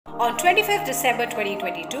On 25th December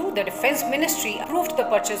 2022, the Defence Ministry approved the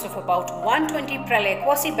purchase of about 120 PRALAY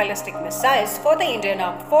Quasi-Ballistic Missiles for the Indian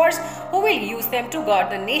Armed Force, who will use them to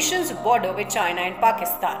guard the nation's border with China and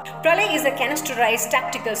Pakistan. PRALAY is a canisterised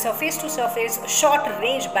tactical surface-to-surface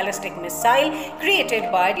short-range ballistic missile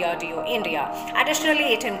created by DRDO India.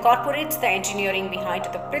 Additionally, it incorporates the engineering behind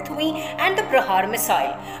the Prithvi and the Prahaar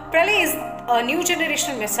missile. PRALAY is a new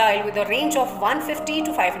generation missile with a range of 150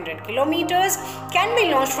 to 500 kilometers, can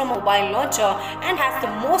be launched from a mobile launcher and has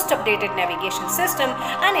the most updated navigation system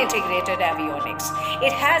and integrated avionics.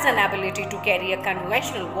 It has an ability to carry a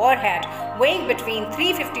conventional warhead weighing between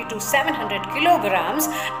 350 to 700 kilograms,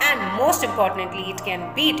 and most importantly, it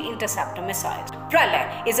can beat interceptor missiles.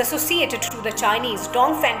 PRALAY is associated to the Chinese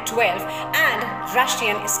Dongfeng 12 and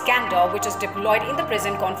Russian Iskander, which is deployed in the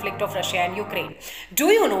present conflict of Russia and Ukraine. Do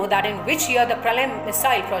you know that in which year the PRALAY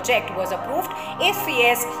missile project was approved? If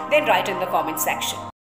yes, then write in the comment section.